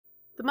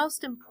The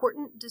most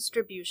important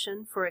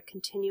distribution for a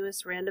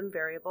continuous random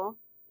variable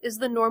is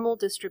the normal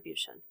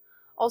distribution,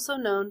 also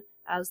known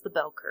as the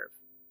bell curve.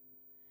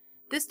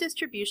 This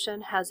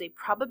distribution has a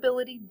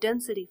probability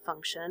density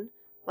function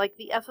like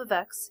the f of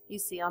x you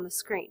see on the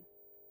screen.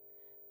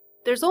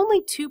 There's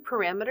only two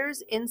parameters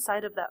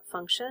inside of that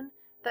function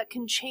that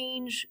can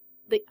change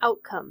the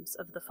outcomes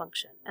of the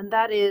function, and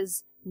that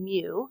is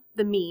mu,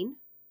 the mean,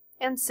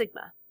 and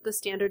sigma, the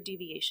standard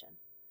deviation.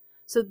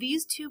 So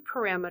these two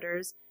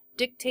parameters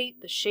dictate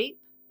the shape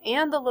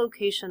and the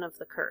location of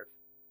the curve.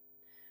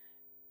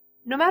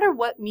 No matter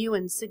what mu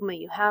and sigma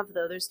you have,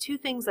 though, there's two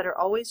things that are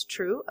always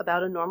true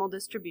about a normal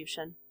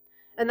distribution,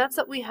 and that's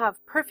that we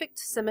have perfect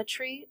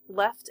symmetry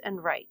left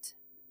and right.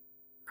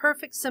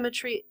 Perfect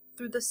symmetry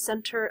through the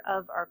center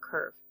of our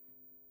curve.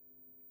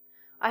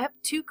 I have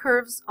two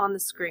curves on the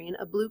screen,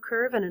 a blue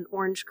curve and an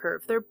orange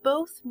curve. They're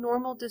both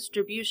normal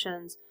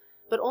distributions,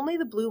 but only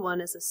the blue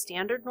one is a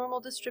standard normal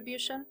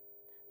distribution.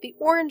 The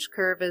orange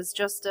curve is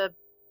just a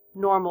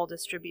normal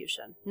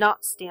distribution,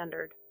 not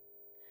standard.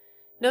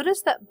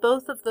 Notice that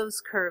both of those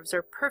curves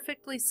are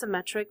perfectly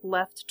symmetric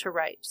left to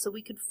right, so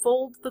we could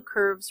fold the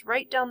curves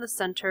right down the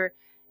center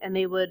and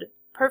they would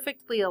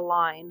perfectly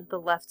align the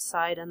left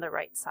side and the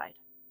right side.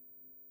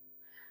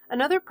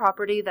 Another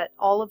property that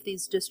all of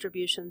these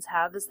distributions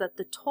have is that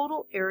the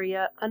total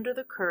area under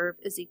the curve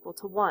is equal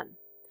to 1.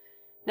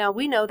 Now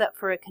we know that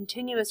for a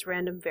continuous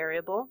random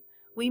variable,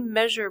 we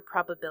measure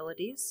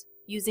probabilities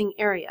using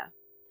area.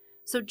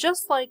 So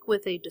just like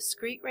with a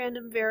discrete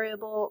random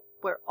variable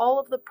where all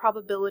of the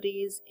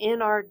probabilities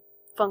in our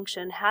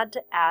function had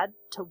to add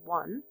to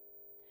 1,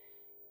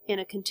 in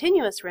a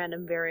continuous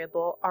random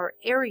variable, our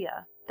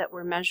area that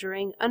we're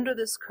measuring under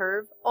this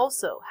curve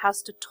also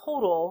has to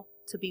total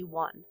to be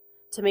 1.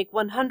 To make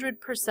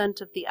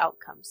 100% of the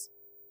outcomes.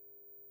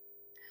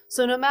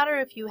 So no matter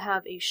if you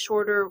have a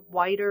shorter,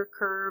 wider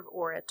curve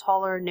or a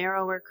taller,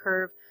 narrower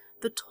curve,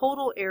 the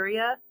total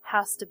area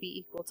has to be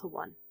equal to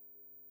 1.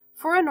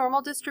 For a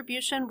normal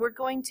distribution, we're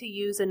going to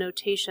use a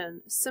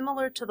notation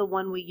similar to the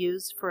one we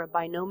use for a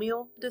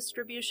binomial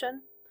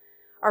distribution.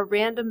 Our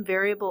random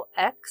variable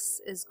x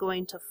is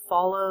going to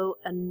follow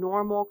a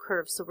normal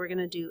curve. So we're going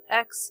to do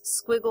x,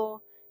 squiggle,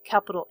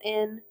 capital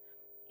N.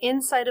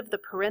 Inside of the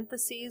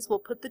parentheses, we'll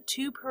put the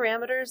two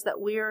parameters that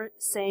we're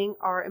saying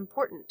are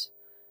important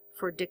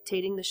for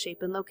dictating the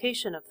shape and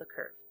location of the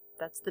curve.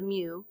 That's the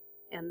mu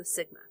and the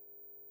sigma.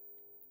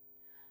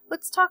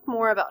 Let's talk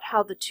more about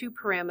how the two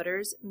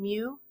parameters,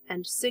 mu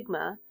and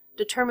sigma,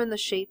 determine the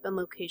shape and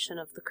location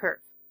of the curve.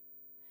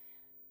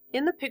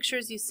 In the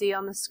pictures you see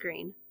on the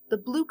screen, the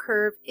blue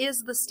curve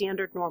is the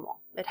standard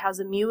normal. It has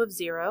a mu of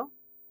 0,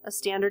 a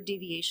standard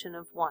deviation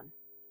of 1.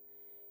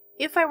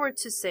 If I were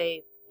to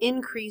say,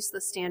 increase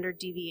the standard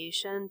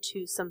deviation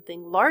to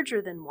something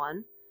larger than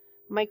 1,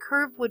 my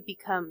curve would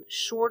become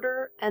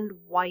shorter and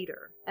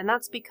wider. And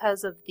that's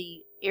because of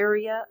the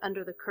area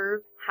under the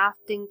curve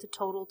having to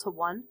total to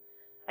 1.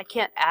 I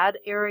can't add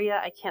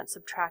area, I can't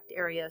subtract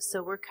area,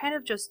 so we're kind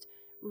of just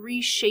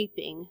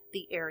reshaping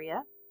the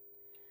area.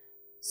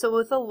 So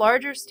with a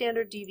larger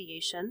standard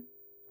deviation,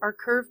 our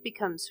curve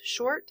becomes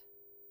short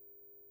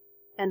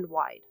and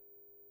wide.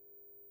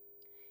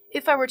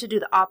 If I were to do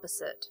the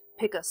opposite,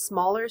 pick a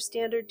smaller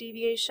standard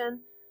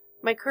deviation,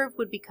 my curve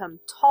would become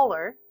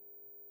taller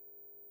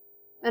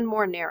and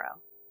more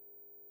narrow.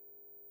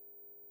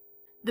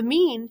 The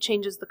mean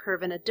changes the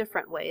curve in a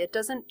different way. It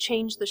doesn't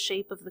change the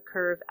shape of the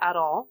curve at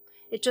all.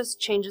 It just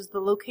changes the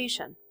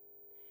location.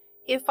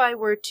 If I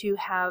were to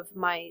have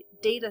my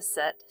data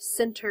set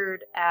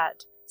centered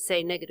at,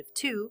 say,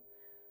 -2,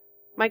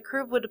 my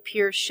curve would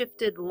appear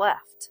shifted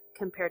left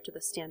compared to the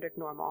standard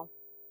normal.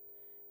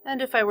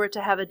 And if I were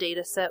to have a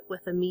data set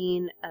with a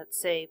mean at,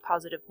 say,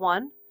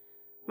 +1,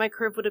 my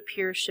curve would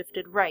appear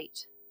shifted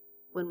right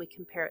when we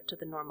compare it to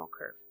the normal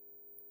curve.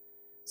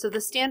 So the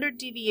standard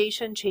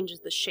deviation changes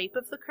the shape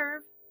of the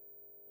curve.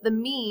 The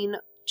mean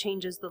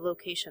changes the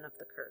location of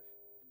the curve.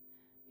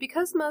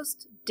 Because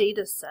most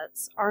data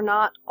sets are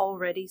not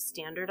already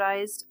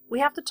standardized, we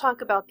have to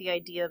talk about the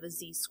idea of a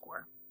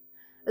z-score.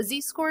 A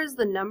z-score is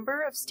the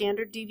number of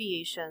standard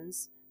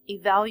deviations a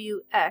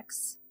value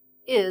x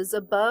is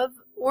above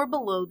or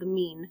below the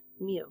mean,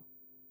 mu.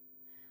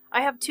 I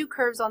have two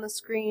curves on the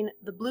screen.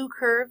 The blue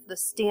curve, the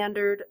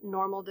standard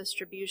normal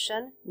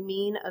distribution,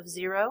 mean of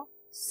 0,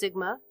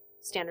 sigma,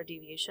 standard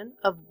deviation,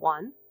 of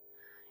 1.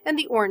 And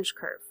the orange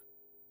curve,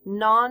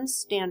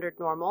 non-standard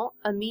normal,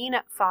 a mean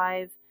at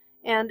 5,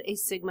 and a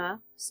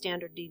sigma,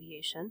 standard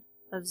deviation,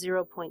 of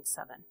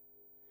 0.7.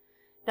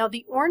 Now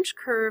the orange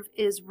curve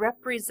is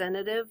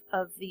representative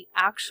of the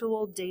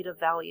actual data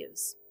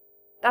values.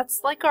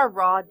 That's like our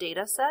raw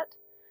data set,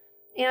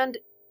 and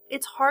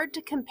it's hard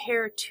to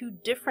compare two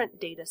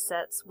different data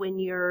sets when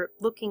you're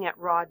looking at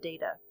raw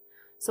data.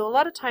 So a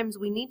lot of times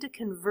we need to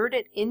convert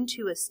it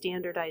into a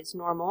standardized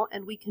normal,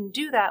 and we can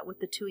do that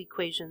with the two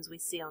equations we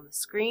see on the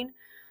screen.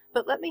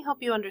 But let me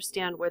help you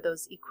understand where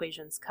those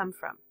equations come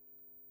from.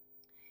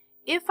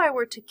 If I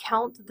were to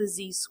count the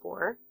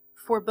z-score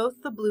for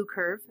both the blue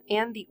curve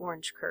and the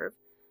orange curve,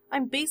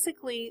 I'm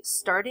basically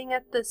starting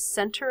at the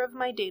center of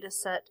my data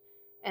set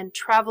and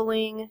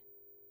traveling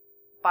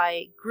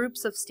by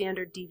groups of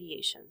standard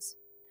deviations.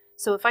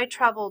 So if I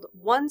traveled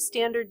one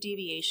standard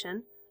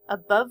deviation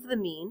above the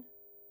mean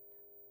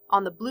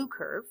on the blue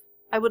curve,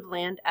 I would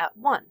land at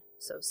 1.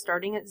 So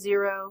starting at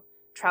 0,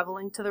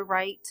 traveling to the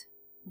right,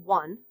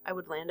 1, I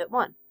would land at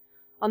 1.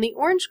 On the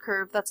orange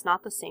curve, that's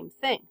not the same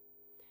thing.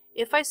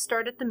 If I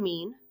start at the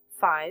mean,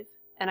 5,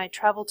 and I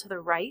travel to the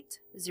right,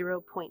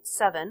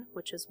 0.7,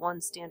 which is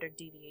one standard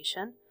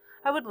deviation,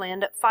 I would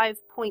land at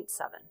 5.7.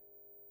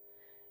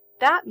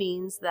 That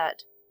means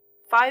that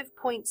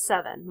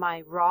 5.7,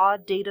 my raw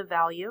data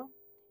value,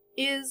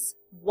 is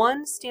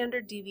one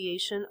standard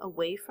deviation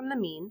away from the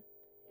mean.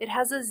 It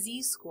has a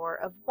z-score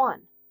of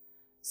 1.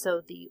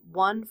 So the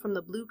 1 from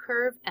the blue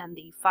curve and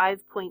the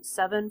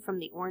 5.7 from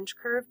the orange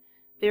curve,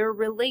 they're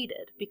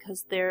related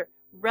because they're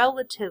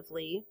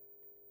relatively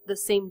the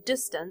same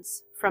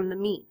distance from the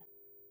mean.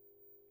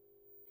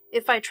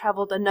 If I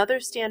traveled another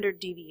standard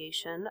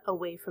deviation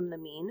away from the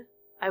mean,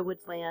 I would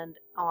land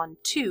on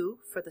 2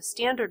 for the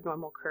standard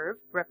normal curve,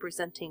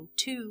 representing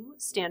 2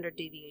 standard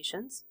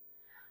deviations.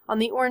 On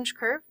the orange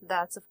curve,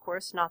 that's of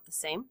course not the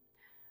same.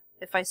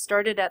 If I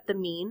started at the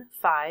mean,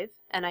 5,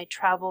 and I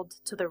traveled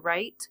to the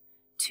right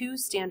 2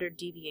 standard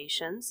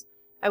deviations,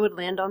 I would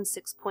land on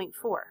 6.4.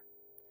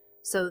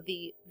 So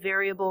the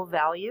variable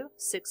value,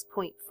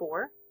 6.4,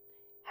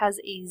 has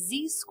a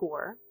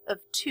z-score of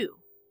 2.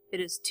 It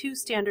is 2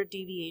 standard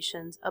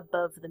deviations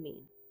above the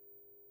mean.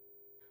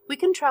 We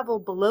can travel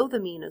below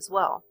the mean as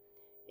well.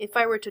 If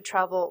I were to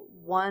travel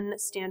 1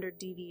 standard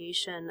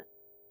deviation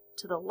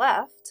to the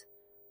left,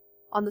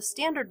 on the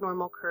standard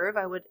normal curve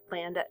I would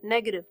land at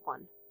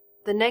 -1.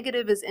 The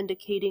negative is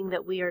indicating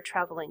that we are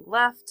traveling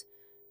left,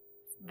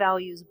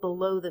 values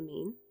below the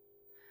mean.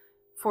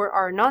 For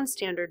our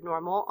non-standard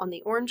normal on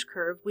the orange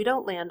curve, we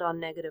don't land on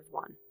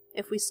 -1.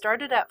 If we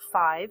started at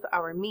 5,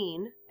 our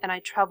mean, and I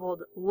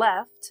traveled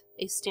left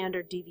a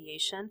standard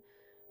deviation,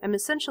 I'm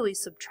essentially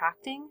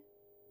subtracting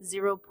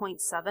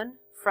 0.7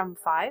 from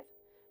 5.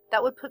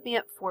 That would put me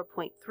at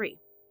 4.3.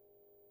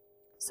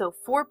 So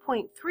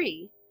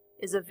 4.3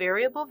 is a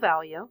variable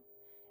value,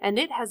 and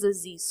it has a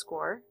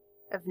z-score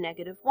of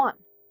 -1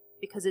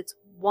 because it's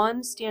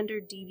one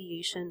standard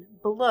deviation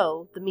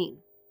below the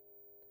mean.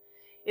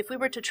 If we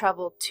were to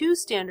travel 2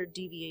 standard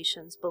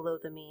deviations below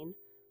the mean,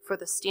 for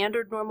the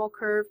standard normal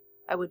curve,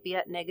 I would be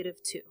at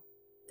 -2.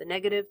 The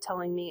negative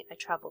telling me I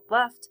traveled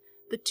left,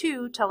 the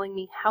 2 telling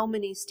me how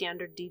many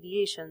standard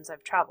deviations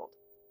I've traveled.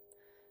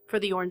 For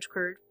the orange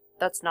curve,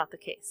 that's not the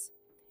case.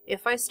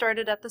 If I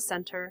started at the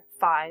center,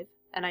 5,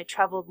 and I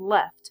traveled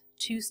left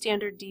 2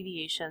 standard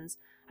deviations,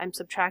 I'm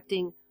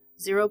subtracting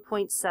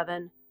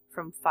 0.7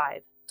 from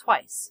 5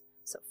 twice.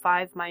 So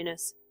 5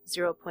 minus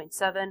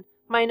 0.7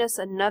 minus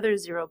another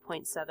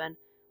 0.7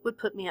 would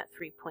put me at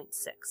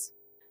 3.6.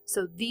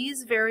 So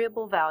these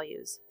variable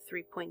values,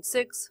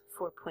 3.6,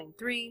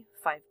 4.3,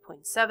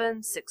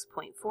 5.7,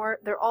 6.4,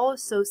 they're all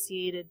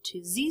associated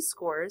to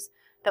z-scores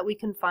that we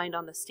can find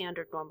on the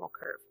standard normal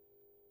curve.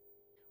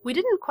 We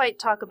didn't quite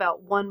talk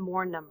about one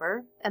more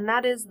number, and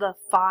that is the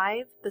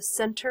 5, the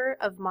center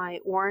of my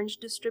orange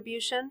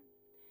distribution.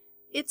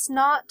 It's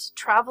not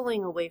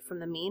traveling away from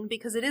the mean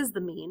because it is the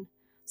mean.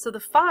 So the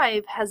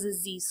 5 has a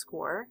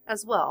z-score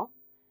as well,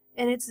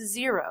 and it's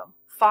 0.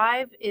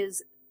 5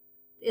 is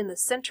in the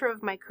center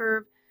of my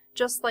curve,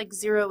 just like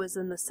 0 is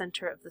in the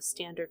center of the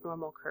standard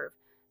normal curve.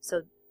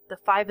 So the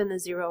 5 and the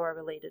 0 are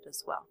related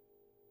as well.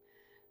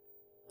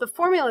 The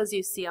formulas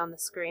you see on the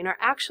screen are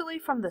actually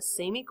from the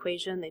same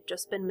equation. They've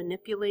just been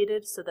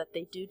manipulated so that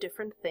they do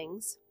different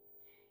things.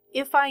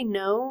 If I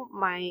know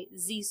my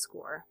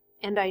z-score,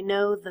 and I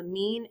know the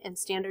mean and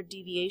standard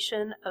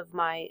deviation of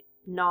my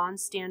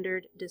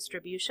non-standard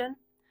distribution,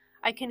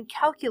 I can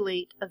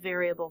calculate a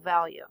variable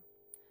value.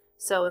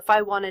 So if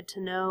I wanted to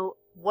know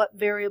what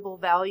variable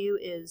value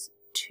is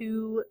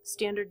 2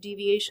 standard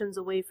deviations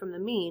away from the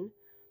mean,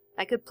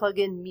 I could plug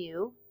in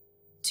mu,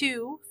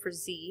 2 for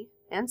z,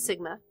 and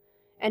sigma,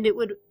 and it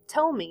would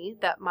tell me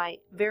that my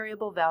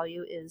variable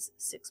value is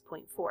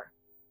 6.4.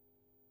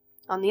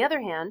 On the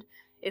other hand,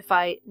 if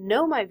I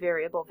know my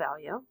variable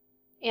value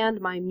and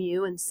my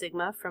mu and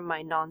sigma from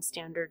my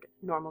non-standard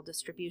normal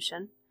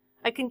distribution,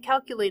 I can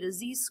calculate a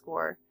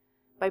z-score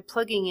by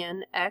plugging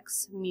in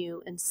x, mu,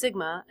 and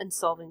sigma and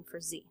solving for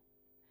z.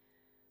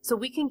 So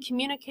we can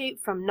communicate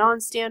from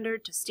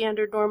non-standard to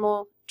standard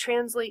normal,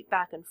 translate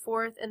back and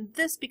forth, and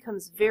this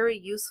becomes very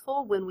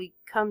useful when we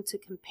come to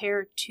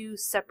compare 2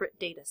 separate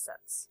data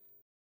sets.